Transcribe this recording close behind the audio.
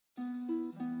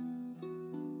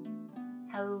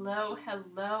Hello,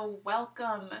 hello,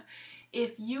 welcome.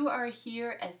 If you are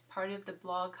here as part of the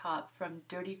blog hop from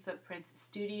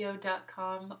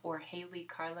dirtyfootprintsstudio.com or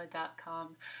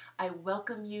haleycarla.com, I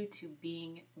welcome you to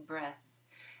Being Breath.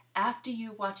 After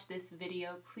you watch this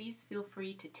video, please feel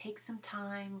free to take some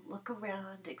time, look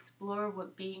around, explore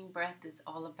what Being Breath is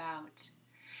all about.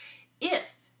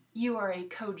 If you are a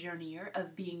co-journeyer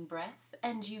of Being Breath,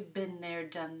 and you've been there,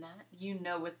 done that, you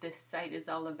know what this site is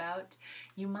all about,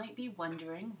 you might be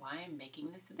wondering why I'm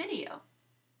making this video.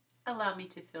 Allow me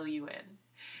to fill you in.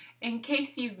 In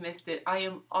case you've missed it, I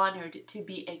am honored to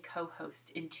be a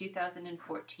co-host in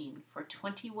 2014 for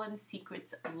 21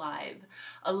 Secrets Live,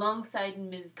 alongside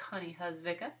Ms. Connie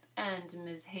Husvicka and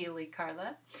Ms. Haley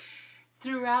Carla.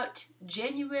 Throughout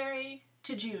January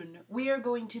to June, we are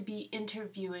going to be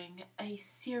interviewing a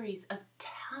series of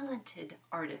talented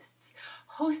artists,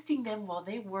 hosting them while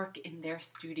they work in their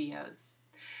studios.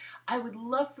 I would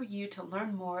love for you to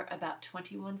learn more about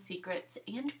 21 Secrets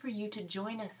and for you to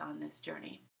join us on this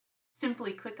journey.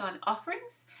 Simply click on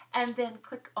Offerings and then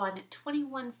click on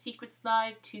 21 Secrets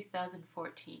Live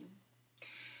 2014.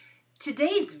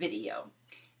 Today's video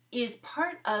is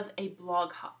part of a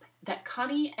blog hop that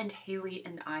Connie and Haley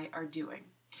and I are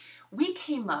doing. We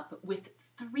came up with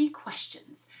 3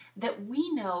 questions that we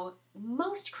know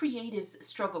most creatives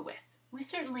struggle with. We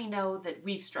certainly know that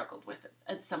we've struggled with it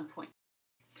at some point.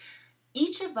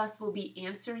 Each of us will be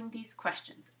answering these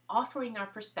questions, offering our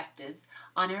perspectives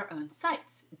on our own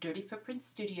sites,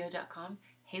 dirtyfootprintsstudio.com,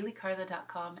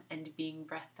 haleycarla.com, and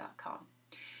beingbreath.com.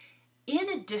 In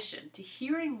addition to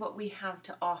hearing what we have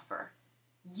to offer,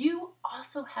 you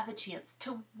also have a chance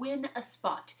to win a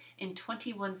spot in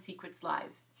 21 Secrets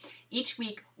Live. Each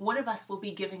week, one of us will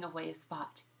be giving away a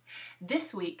spot.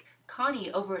 This week,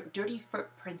 Connie over at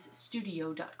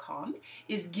dirtyfootprintsstudio.com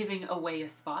is giving away a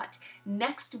spot.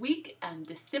 Next week, on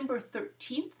December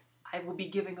 13th, I will be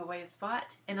giving away a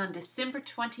spot. And on December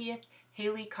 20th,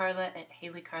 Haley Carla at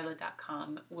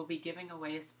haleycarla.com will be giving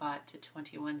away a spot to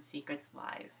 21 Secrets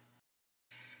Live.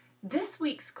 This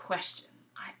week's question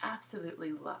I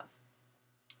absolutely love.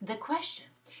 The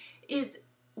question is,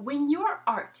 when your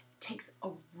art takes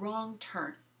a wrong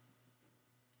turn,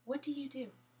 what do you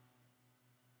do?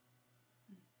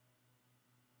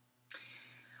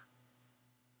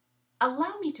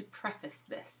 Allow me to preface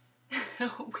this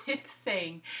with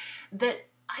saying that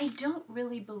I don't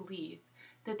really believe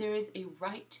that there is a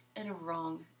right and a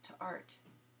wrong to art.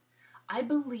 I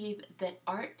believe that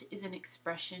art is an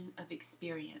expression of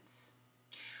experience.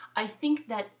 I think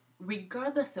that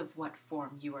regardless of what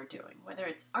form you are doing, whether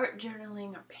it's art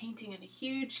journaling or painting on a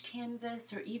huge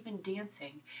canvas or even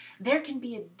dancing, there can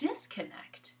be a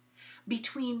disconnect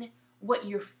between what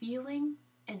you're feeling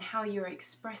and how you're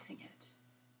expressing it.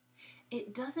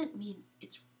 It doesn't mean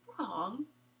it's wrong.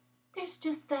 There's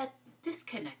just that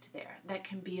disconnect there that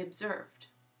can be observed.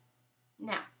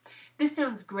 Now, this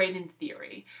sounds great in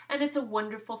theory, and it's a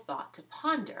wonderful thought to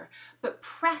ponder, but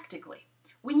practically,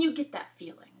 when you get that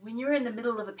feeling, when you're in the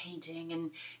middle of a painting and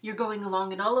you're going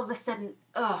along and all of a sudden,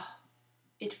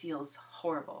 it feels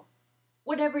horrible.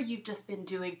 Whatever you've just been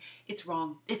doing, it's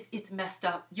wrong. It's messed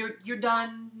up. You're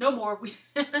done. No more.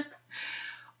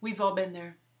 We've all been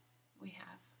there. We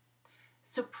have.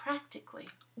 So practically,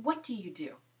 what do you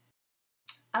do?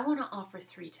 I want to offer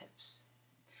 3 tips.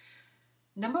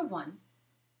 Number 1,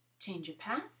 change your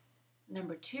path.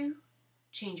 Number 2,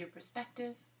 change your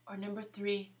perspective. Or number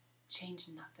 3, change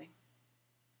nothing.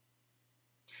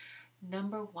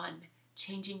 Number 1,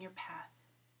 changing your path.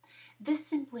 This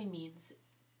simply means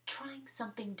trying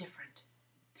something different.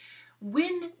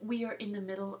 When we are in the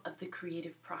middle of the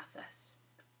creative process,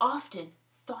 often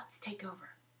thoughts take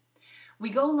over. We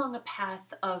go along a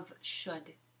path of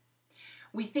should.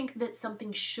 We think that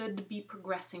something should be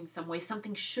progressing some way,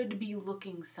 something should be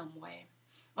looking some way.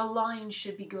 A line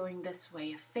should be going this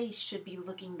way, a face should be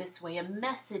looking this way, a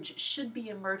message should be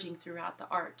emerging throughout the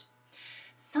art.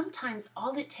 Sometimes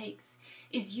all it takes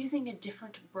is using a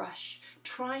different brush,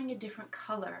 trying a different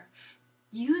color,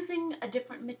 using a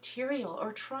different material,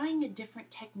 or trying a different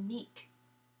technique.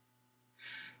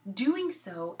 Doing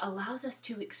so allows us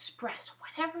to express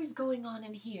whatever is going on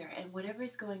in here and whatever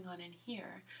is going on in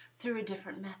here through a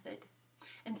different method.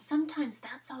 And sometimes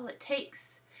that's all it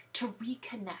takes to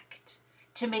reconnect,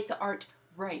 to make the art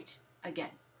right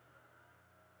again.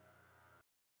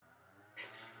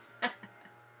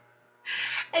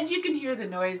 And you can hear the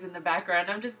noise in the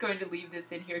background. I'm just going to leave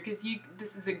this in here because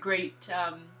this is a great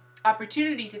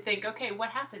opportunity to think, okay, what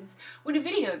happens when a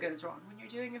video goes wrong, when you're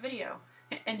doing a video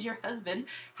and your husband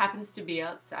happens to be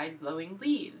outside blowing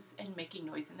leaves and making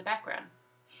noise in the background?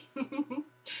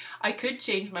 I could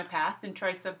change my path and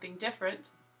try something different,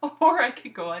 or I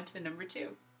could go on to number 2.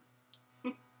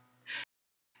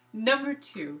 Number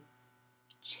 2,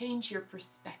 change your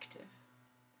perspective.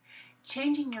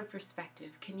 Changing your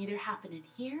perspective can either happen in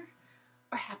here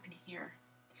or happen here.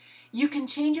 You can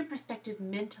change your perspective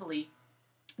mentally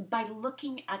by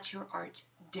looking at your art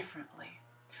differently.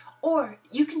 Or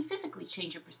you can physically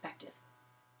change your perspective.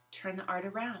 Turn the art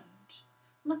around.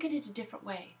 Look at it a different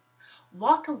way.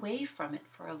 Walk away from it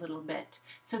for a little bit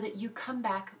so that you come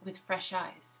back with fresh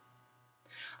eyes.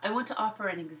 I want to offer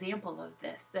an example of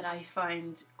this that I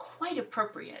find quite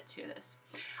appropriate to this.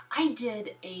 I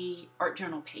did an art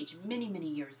journal page many, many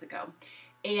years ago,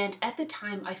 and at the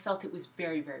time I felt it was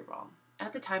very, very wrong.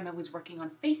 At the time I was working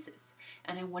on faces,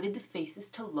 and I wanted the faces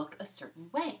to look a certain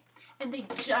way, and they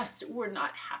just were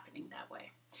not happening that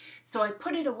way. So I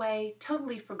put it away,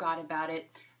 totally forgot about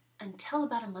it, until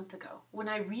about a month ago, when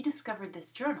I rediscovered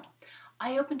this journal.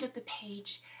 I opened up the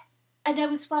page, and I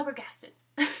was flabbergasted.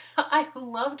 I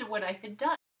loved what I had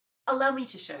done. Allow me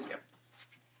to show you.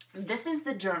 This is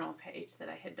the journal page that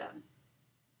I had done.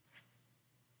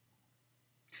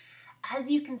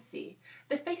 As you can see,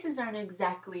 the faces aren't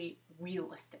exactly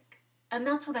realistic, and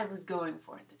that's what I was going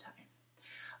for at the time.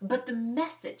 But the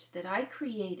message that I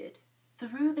created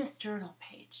through this journal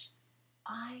page,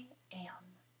 I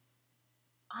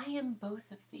am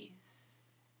both of these.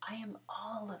 I am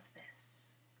all of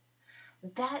this.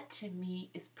 That to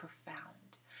me is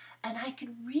profound, and I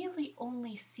could really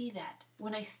only see that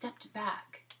when I stepped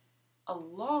back, a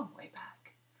long way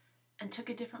back, and took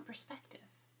a different perspective.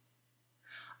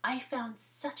 I found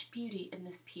such beauty in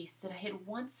this piece that I had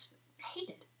once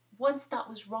hated, once thought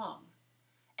was wrong,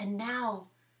 and now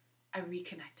I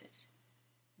reconnected.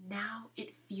 Now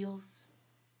it feels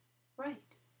right.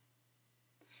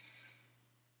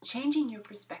 Changing your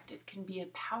perspective can be a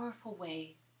powerful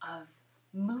way of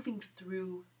moving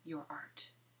through your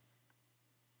art.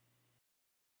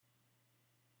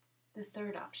 The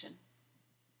third option,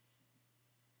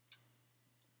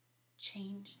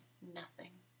 change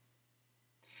nothing.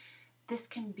 This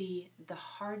can be the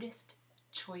hardest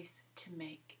choice to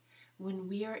make when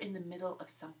we are in the middle of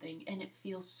something and it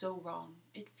feels so wrong.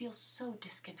 It feels so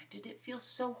disconnected. It feels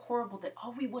so horrible that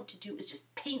all we want to do is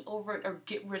just paint over it or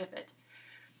get rid of it.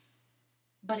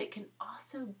 But it can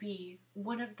also be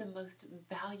one of the most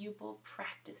valuable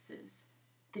practices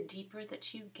the deeper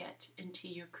that you get into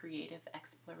your creative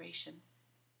exploration.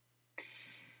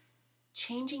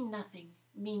 Changing nothing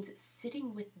means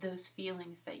sitting with those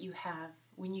feelings that you have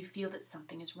when you feel that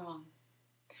something is wrong.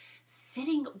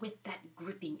 Sitting with that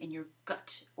gripping in your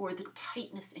gut, or the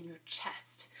tightness in your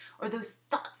chest, or those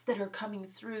thoughts that are coming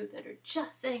through that are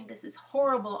just saying, this is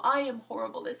horrible, I am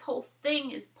horrible, this whole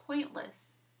thing is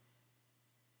pointless.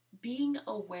 Being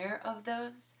aware of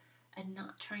those and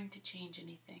not trying to change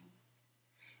anything.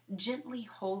 Gently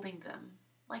holding them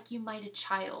like you might a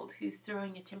child who's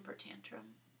throwing a temper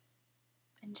tantrum.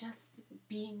 And just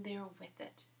being there with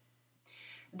it.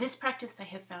 This practice I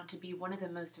have found to be one of the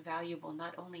most valuable,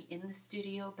 not only in the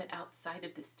studio, but outside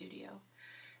of the studio.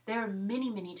 There are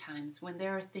many, many times when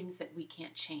there are things that we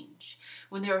can't change,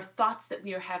 when there are thoughts that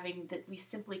we are having that we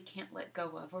simply can't let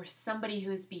go of, or somebody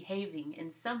who is behaving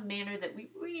in some manner that we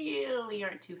really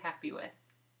aren't too happy with.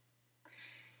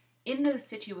 In those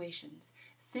situations,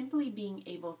 simply being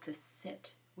able to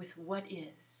sit with what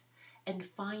is and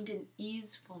find an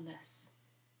easefulness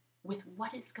with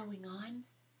what is going on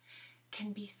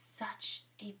can be such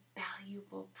a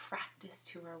valuable practice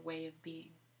to our way of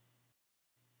being.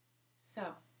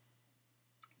 So,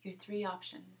 your 3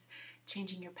 options: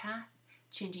 changing your path,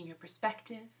 changing your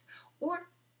perspective, or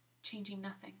changing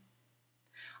nothing.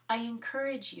 I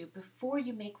encourage you, before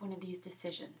you make one of these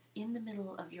decisions in the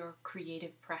middle of your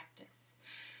creative practice,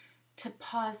 to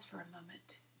pause for a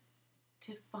moment,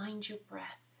 to find your breath.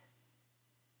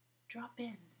 Drop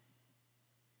in.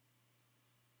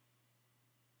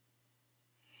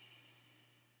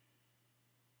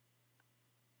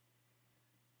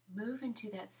 Move into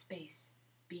that space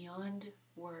beyond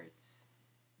words,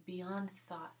 beyond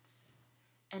thoughts,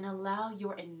 and allow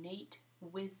your innate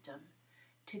wisdom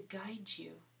to guide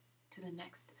you to the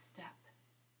next step.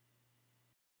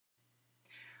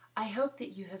 I hope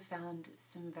that you have found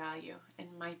some value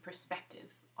in my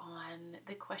perspective on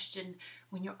the question,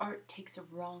 when your art takes a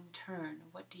wrong turn,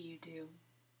 what do you do?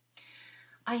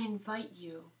 I invite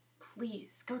you,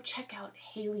 please go check out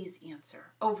Haley's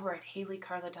answer over at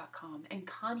haleycarla.com and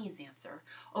Connie's answer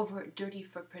over at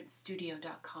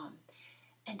dirtyfootprintstudio.com,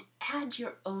 and add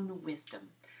your own wisdom.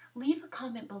 Leave a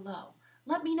comment below.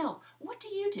 Let me know, what do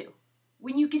you do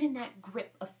when you get in that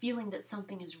grip of feeling that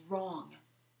something is wrong?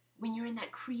 when you're in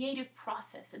that creative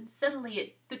process and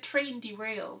suddenly the train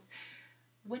derails,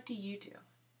 what do you do?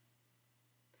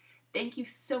 Thank you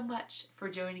so much for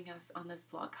joining us on this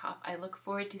blog hop. I look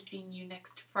forward to seeing you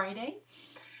next Friday.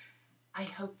 I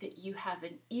hope that you have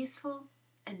an easeful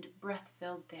and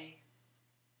breath-filled day.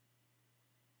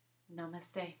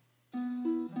 Namaste.